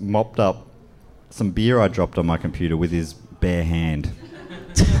just mopped up some beer I dropped on my computer with his bare hand.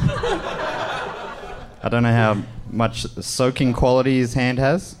 I don't know how much soaking quality his hand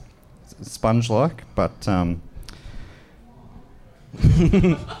has. It's sponge-like, but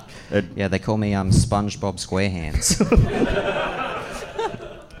Yeah, they call me SpongeBob SquareHands.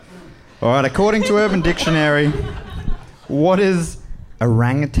 all right, according to Urban Dictionary, what is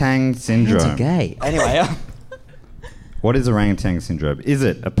orangutan syndrome? Hands are gay. Anyway, What is orangutan syndrome? Is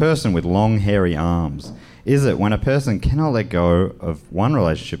it a person with long, hairy arms? Is it when a person cannot let go of one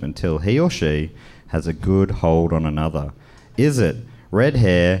relationship until he or she has a good hold on another? Is it red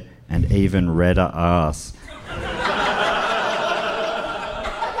hair and even redder ass?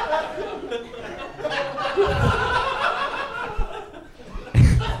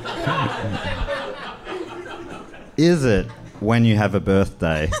 Is it when you have a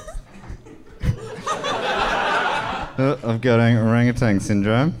birthday? I've got orangutan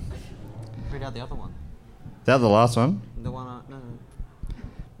syndrome. read out the other one. Is that the last one? The one, no.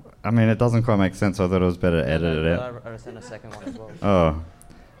 I mean, it doesn't quite make sense. So I thought it was better to edit it out. I sent a second one as well. Oh.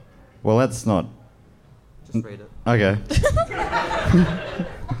 Well, let's not. Just read it. Okay.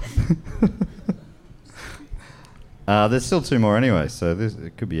 There's still 2 more anyway, so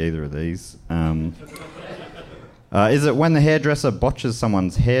it could be either of these. Is it when the hairdresser botches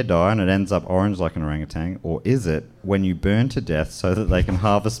someone's hair dye and it ends up orange like an orangutan? Or is it when you burn to death so that they can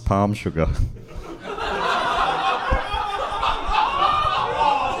harvest palm sugar?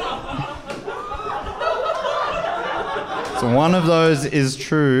 So one of those is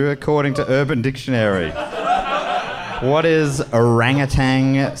true according to Urban Dictionary. What is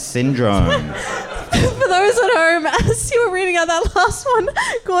orangutan syndrome? For those at home, as you were reading out that last one,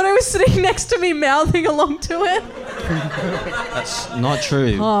 Gordo was sitting next to me mouthing along to it. That's not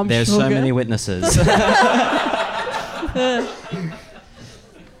true. Palm There's so sugar. many witnesses.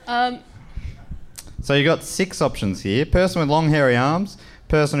 So you got 6 options here. Person with long hairy arms,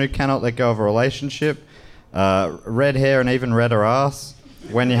 person who cannot let go of a relationship, red hair and even redder ass,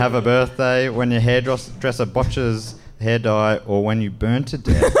 when you have a birthday, when your hairdresser botches hair dye, or when you burn to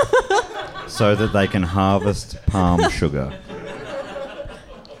death so that they can harvest palm sugar.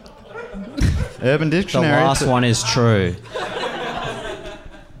 Urban The Dictionary. last one is true.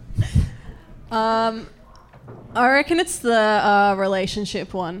 I reckon it's the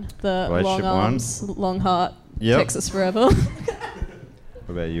relationship one. The Relationship long one. arms, long heart, Yep. Texas forever. What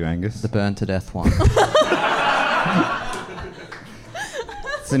about you, Angus? The burn to death one.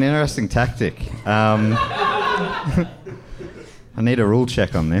 It's an interesting tactic. I need a rule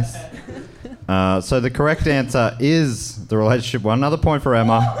check on this. So the correct answer is the relationship one. Another point for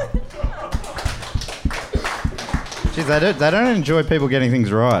Emma. Jeez, they don't enjoy people getting things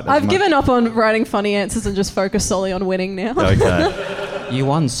right. as I've much. given up on writing funny answers and just focus solely on winning now. Okay. You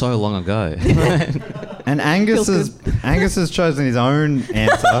won so long ago. And Angus has chosen his own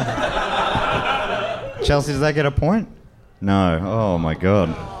answer. Chelsea, does that get a point? No. Oh my god.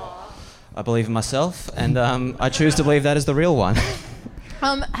 I believe in myself, and I choose to believe that is the real one.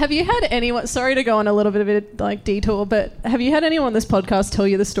 Have you had anyone? Sorry to go on a little bit of a detour, but have you had anyone on this podcast tell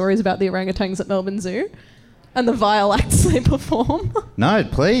you the stories about the orangutans at Melbourne Zoo and the vile acts they perform? No,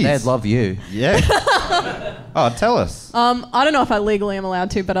 please. They'd love you. Yeah. Oh, tell us. I don't know if I legally am allowed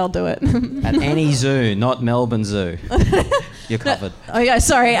to, but I'll do it. At any zoo, not Melbourne Zoo. You're covered. Oh yeah,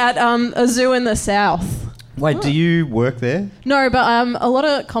 sorry, at a zoo in the south. Wait, do you work there? No, but a lot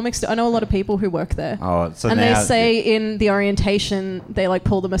of comics. I know a lot of people who work there. Oh, so and now, they say in the orientation, they like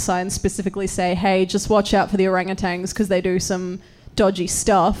pull them aside and specifically say, "Hey, just watch out for the orangutans because they do some dodgy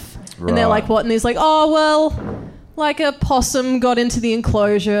stuff." And they're like, "What?" And he's like, "Oh well, like a possum got into the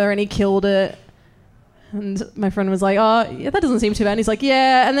enclosure and he killed it." And my friend was like, "Oh, yeah, that doesn't seem too bad." And he's like,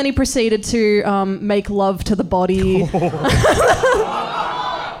 "Yeah." And then he proceeded to make love to the body.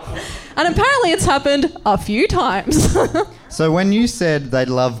 And apparently it's happened a few times. So when you said they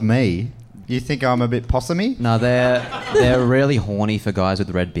love me, you think I'm a bit possumy? No, they're really horny for guys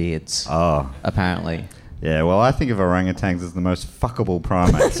with red beards. Oh. Apparently. Yeah, well, I think of orangutans as the most fuckable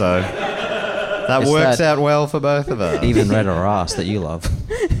primate, so that works out well for both of us. Even redder ass that you love.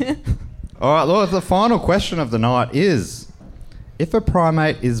 All right, Lord, the final question of the night is, if a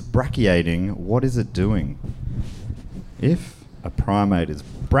primate is brachiating, what is it doing? If a primate is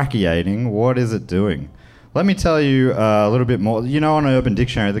brachiating, what is it doing? Let me tell you a little bit more. You know, on Urban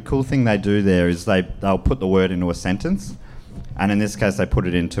Dictionary, the cool thing they do there is they'll put the word into a sentence, and in this case, they put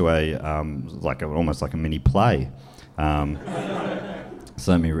it into almost like a mini play.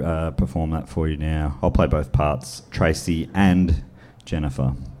 So let me perform that for you now. I'll play both parts, Tracy and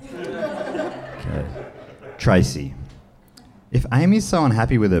Jennifer. Okay. Tracy. If Amy's so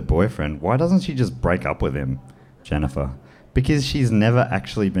unhappy with her boyfriend, why doesn't she just break up with him? Jennifer. Because she's never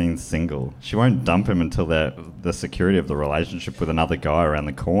actually been single. She won't dump him until the security of the relationship with another guy around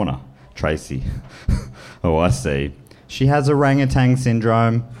the corner. Tracy. Oh, I see. She has orangutan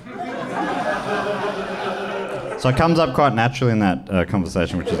syndrome. So it comes up quite naturally in that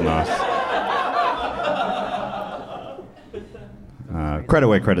conversation, which is nice. Credit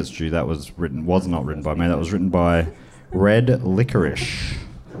where credit's due. That was not written by me. That was written by Red Licorice.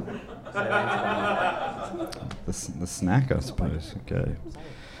 The snack, I suppose. Okay.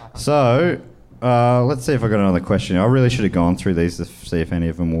 So, let's see if I got another question. I really should have gone through these to see if any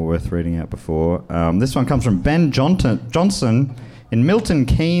of them were worth reading out before. This one comes from Ben Johnson in Milton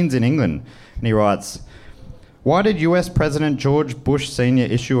Keynes in England. And he writes, why did US President George Bush Sr.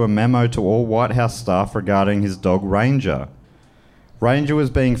 issue a memo to all White House staff regarding his dog Ranger? Ranger was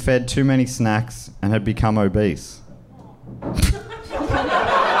being fed too many snacks and had become obese.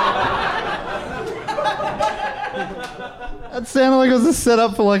 That sounded like it was a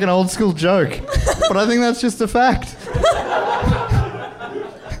setup for like an old school joke, but I think that's just a fact.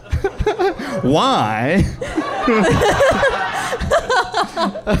 Why?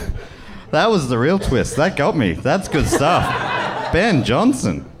 That was the real twist. That got me. That's good stuff. Ben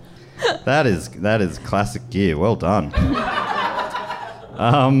Johnson. That is classic gear. Well done.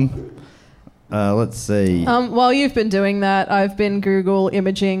 Let's see. While you've been doing that, I've been Google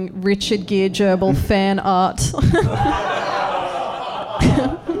imaging Richard Gere gerbil fan art.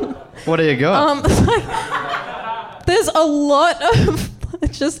 What do you got? There's a lot of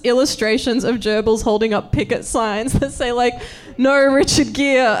just illustrations of gerbils holding up picket signs that say like, "No Richard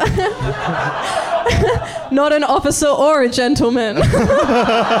Gere." Not an officer or a gentleman.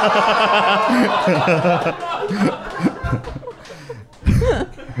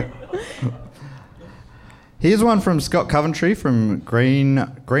 Here's one from Scott Coventry from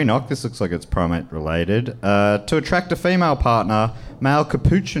Greenock. This looks like it's primate related. To attract a female partner, male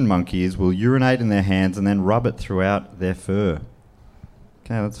capuchin monkeys will urinate in their hands and then rub it throughout their fur.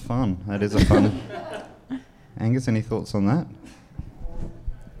 Okay, that's fun. That is a fun. Angus, any thoughts on that?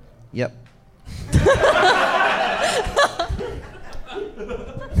 Yep.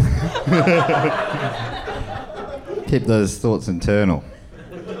 Keep those thoughts internal.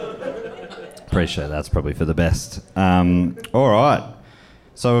 Appreciate that's probably for the best. All right.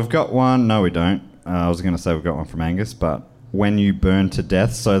 So we've got one. No, we don't. I was going to say we've got one from Angus, but when you burn to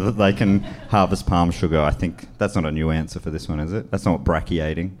death so that they can harvest palm sugar. I think that's not a new answer for this one, is it? That's not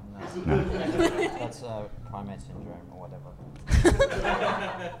brachiating. No. That's primate syndrome or whatever.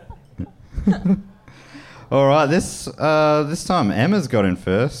 All right. This time Emma's got in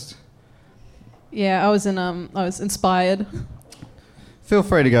first. Yeah, I was inspired. Feel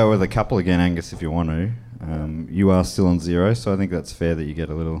free to go with a couple again, Angus, if you want to. You are still on 0, so I think that's fair that you get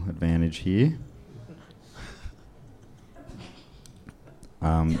a little advantage here.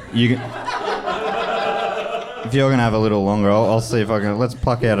 If you're going to have a little longer, I'll see if I can... Let's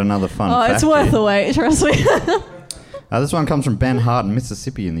pluck out another fun fact. It's worth the wait, trust me. This one comes from Ben Hart in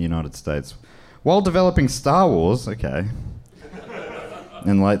Mississippi in the United States. While developing Star Wars... Okay...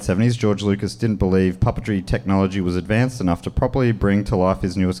 In the late 70s, George Lucas didn't believe puppetry technology was advanced enough to properly bring to life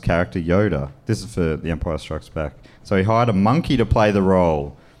his newest character, Yoda. This is for The Empire Strikes Back. So he hired a monkey to play the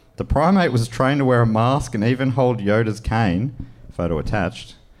role. The primate was trained to wear a mask and even hold Yoda's cane, photo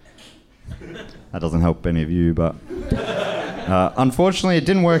attached, That doesn't help any of you, but... unfortunately, it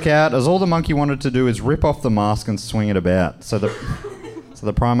didn't work out, as all the monkey wanted to do is rip off the mask and swing it about. So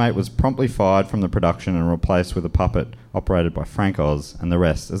the primate was promptly fired from the production and replaced with a puppet operated by Frank Oz, and the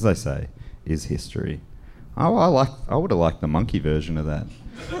rest, as they say, is history. I would have liked the monkey version of that.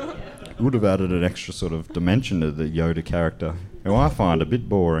 It would have added an extra sort of dimension to the Yoda character, who I find a bit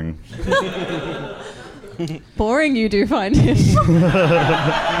boring. Boring you do find him.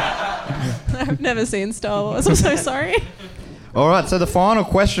 I've never seen Star Wars. I'm so sorry. All right, so the final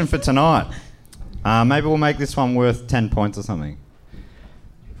question for tonight. Maybe we'll make this one worth 10 points or something.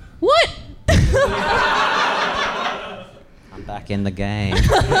 What? I'm back in the game.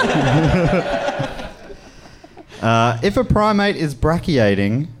 If a primate is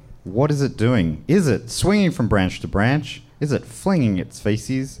brachiating, what is it doing? Is it swinging from branch to branch? Is it flinging its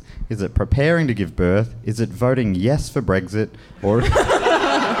feces? Is it preparing to give birth? Is it voting yes for Brexit? Or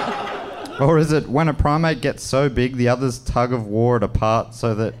is it when a primate gets so big the others tug of war it apart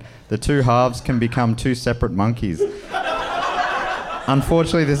so that the two halves can become two separate monkeys?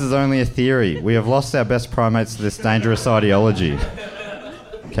 Unfortunately, this is only a theory. We have lost our best primates to this dangerous ideology.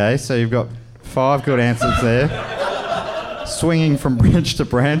 Okay, so you've got 5 good answers there. Swinging from branch to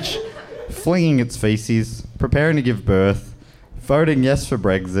branch, flinging its feces, preparing to give birth, voting yes for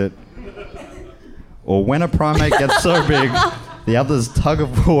Brexit, or when a primate gets so big, the others tug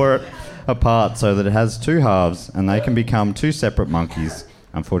of war it apart so that it has two halves and they can become two separate monkeys.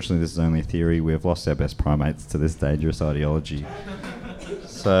 Unfortunately, this is only a theory. We have lost our best primates to this dangerous ideology.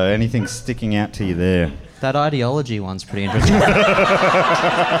 So anything sticking out to you there? That ideology one's pretty interesting.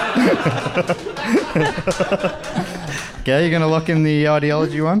 Okay, you're going to lock in the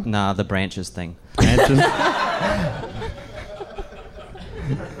ideology one? Nah, the branches thing. Branches?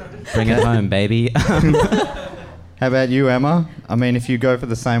 Bring it home, baby. How about you, Emma? I mean, if you go for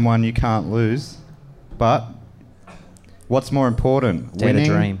the same one, you can't lose. But what's more important, Dare to winning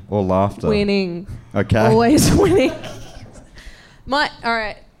dream. or laughter? Winning. Okay. Always winning. All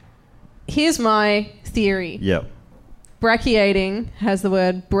right. Here's my theory. Yep. Brachiating has the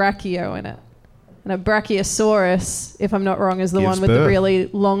word brachio in it. And a brachiosaurus, if I'm not wrong, is the Gives one with the birth. really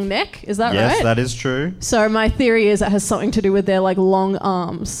long neck. Is that right? Yes, that is true. So my theory is it has something to do with their like long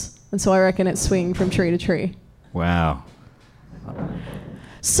arms. And so I reckon it's swinging from tree to tree. Wow.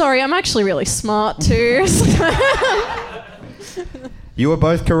 Sorry, I'm actually really smart too. You are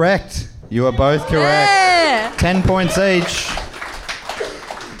both correct. You are both correct. Yeah. 10 points each.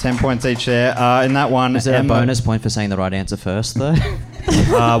 10 points each there. In that one, Is there Emma, a bonus point for saying the right answer first, though?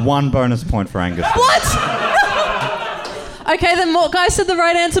 1 bonus point for Angus. What? Okay, then what guy said the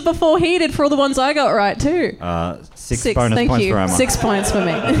right answer before he did for all the ones I got right too? 6 bonus thank points you. for Emma. 6 points for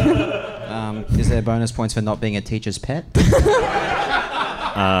me. Is there bonus points for not being a teacher's pet?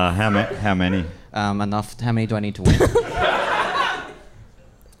 How many? Enough. How many do I need to win? 6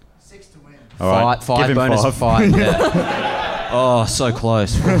 to win. All right, Five give him bonus 5. 5. Yeah. Oh, so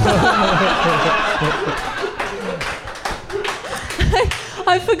close.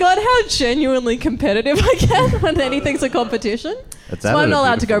 I forgot how genuinely competitive I get when anything's a competition. It's That's why I'm added not a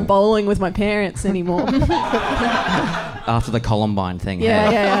allowed to go beautiful- bowling with my parents anymore. After the Columbine thing.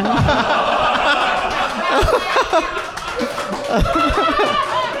 Yeah, hey?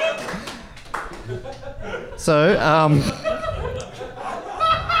 So,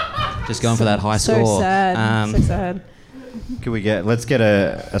 Just going for that high So score. sad. So sad. let's get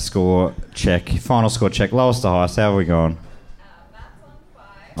a score check. Final score check. Lowest to highest. How are we going?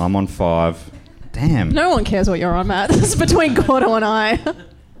 I'm on 5. Damn. No one cares what you're on, Matt. It's between Gordo and I.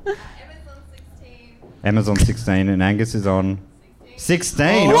 Emma's on 16 and Angus is on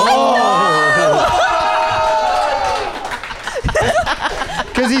 16.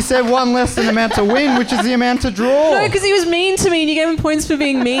 Because he said one less than amount to win, which is the amount to draw. No, because he was mean to me and you gave him points for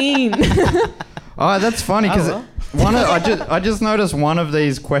being mean. Oh, that's funny because I just noticed one of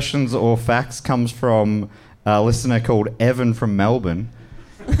these questions or facts comes from a listener called Evan from Melbourne,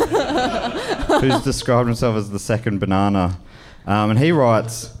 who's described himself as the second banana, and he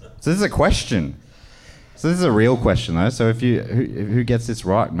writes. So this is a question. So this is a real question though. So if who gets this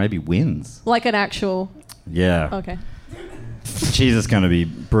right maybe wins. Like an actual... Yeah. Okay. Jeez, it's going to be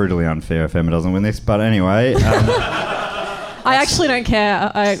brutally unfair if Emma doesn't win this. But anyway, I actually don't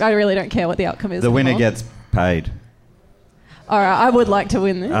care. I really don't care what the outcome is. the winner anymore. gets paid. All right, I would like to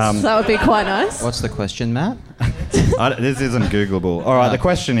win this. That would be quite nice. What's the question, Matt? This isn't Googleable. All right, the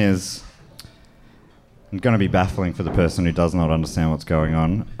question is going to be baffling for the person who does not understand what's going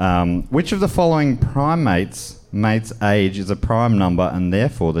on. Which of the following mate's age is a prime number and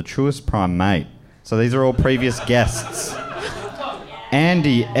therefore the truest prime mate? So these are all previous guests.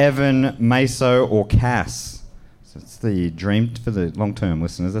 Andy, Evan, Meso, or Cass. So it's the dream for the long-term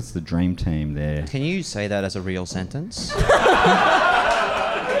listeners. That's the dream team there. Can you say that as a real sentence?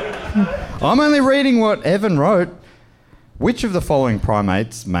 I'm only reading what Evan wrote. Which of the following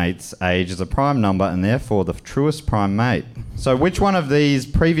primates' mates' age is a prime number and therefore the truest prime mate? So which one of these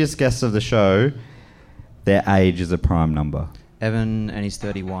previous guests of the show, their age is a prime number? Evan, and he's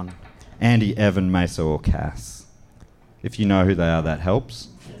 31. Andy, Evan, Mesa, or Cass? If you know who they are, that helps.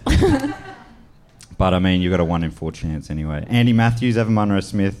 But I mean, you've got a 1 in 4 chance anyway. Andy Matthews, Evan Munro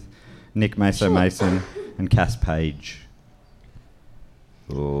Smith, Nick Meso Mason, and Cass Page.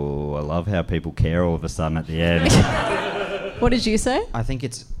 Oh, I love how people care all of a sudden at the end. What did you say? I think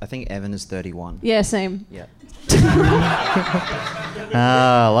Evan is 31. Yeah, same. Yeah.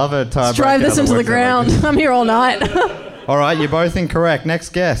 I love it. Let's drive this into the ground. I'm here all night. All right, you're both incorrect. Next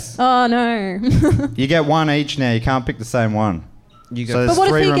guess. Oh, no. You get one each now. You can't pick the same one. You So go. there's But what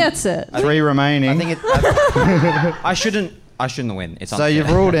if three he gets it? Three remaining. I think I shouldn't win. It's so unfair.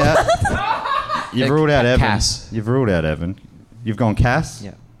 you've ruled out. You've ruled out Evan. Cass. You've ruled out Evan. You've gone Cass.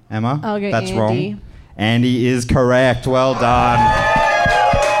 Yeah. Emma. I'll go That's Andy. wrong. Andy is correct. Well done.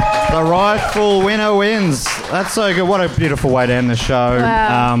 The rightful winner wins. That's so good. What a beautiful way to end the show.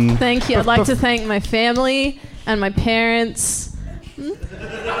 Wow. Thank you. I'd like to thank my family and my parents.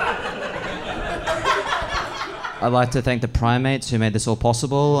 I'd like to thank the primates who made this all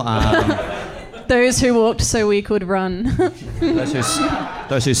possible. Those who walked so we could run.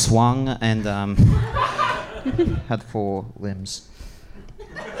 Those who swung and had 4 limbs.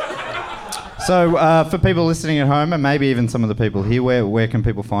 So for people listening at home, and maybe even some of the people here, where can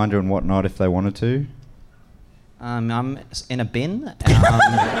people find you and whatnot if they wanted to? I'm in a bin,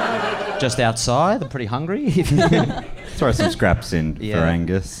 just outside. I'm pretty hungry. Throw some scraps in for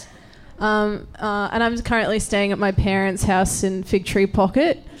Angus. And I'm currently staying at my parents' house in Fig Tree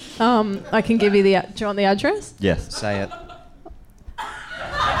Pocket. I can give you do you want the address? Yes. Say it.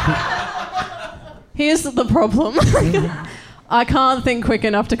 Here's the problem. I can't think quick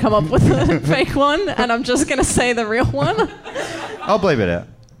enough to come up with a fake one, and I'm just going to say the real one. I'll bleep it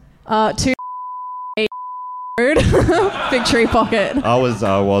out. 2 Road, Fig Tree Pocket. I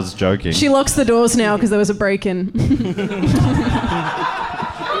was joking. She locks the doors now because there was a break-in.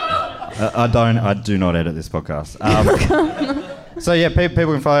 I do not edit this podcast. So yeah,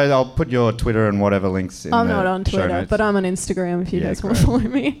 people can follow. I'll put your Twitter and whatever links in I'm the not on show Twitter, notes. but I'm on Instagram if you guys want great. to follow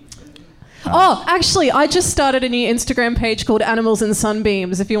me. Oh, actually, I just started a new Instagram page called Animals and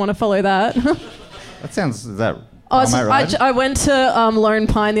Sunbeams, if you want to follow that. That sounds... Is that... Oh, am I right? I went to Lone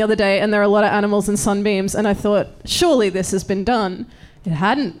Pine the other day, and there are a lot of animals and sunbeams, and I thought, surely this has been done. It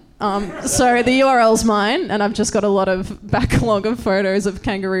hadn't. So the URL's mine, and I've just got a lot of backlog of photos of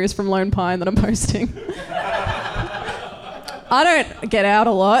kangaroos from Lone Pine that I'm posting. I don't get out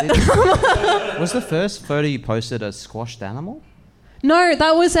a lot. Was the first photo you posted a squashed animal? No,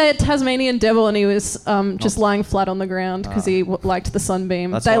 that was a Tasmanian devil, and he was just lying flat on the ground because he liked the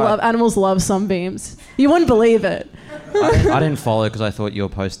sunbeam. That's Animals love sunbeams. You wouldn't believe it. I didn't follow because I thought you were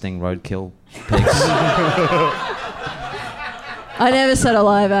posting roadkill pics. I never said I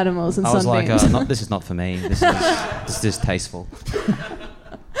love animals and I was sunbeams. like, this is not for me. This is tasteful.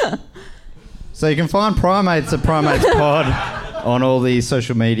 So you can find Primates at Primates Pod on all the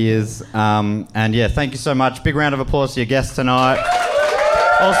social medias. And yeah, thank you so much. Big round of applause to your guests tonight.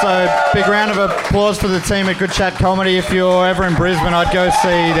 Also, big round of applause for the team at Good Chat Comedy. If you're ever in Brisbane, I'd go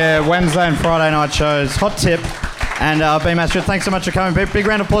see their Wednesday and Friday night shows. Hot tip. And B Master, thanks so much for coming. Big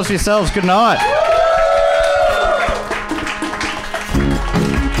round of applause for yourselves. Good night.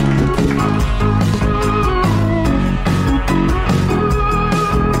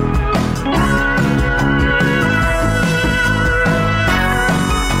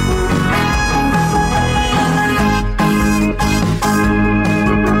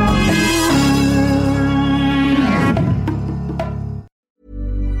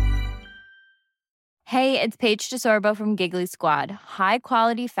 Hey, it's Paige DeSorbo from Giggly Squad. High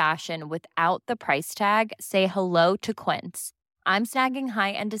quality fashion without the price tag. Say hello to Quince. I'm snagging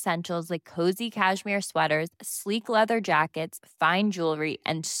high-end essentials like cozy cashmere sweaters, sleek leather jackets, fine jewelry,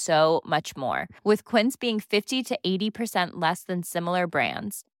 and so much more. With Quince being 50 to 80% less than similar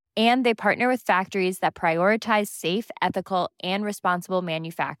brands. And they partner with factories that prioritize safe, ethical, and responsible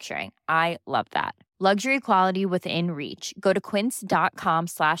manufacturing. I love that. Luxury quality within reach. Go to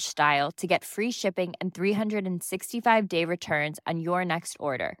quince.com/style to get free shipping and 365-day returns on your next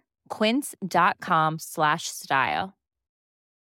order. Quince.com/style.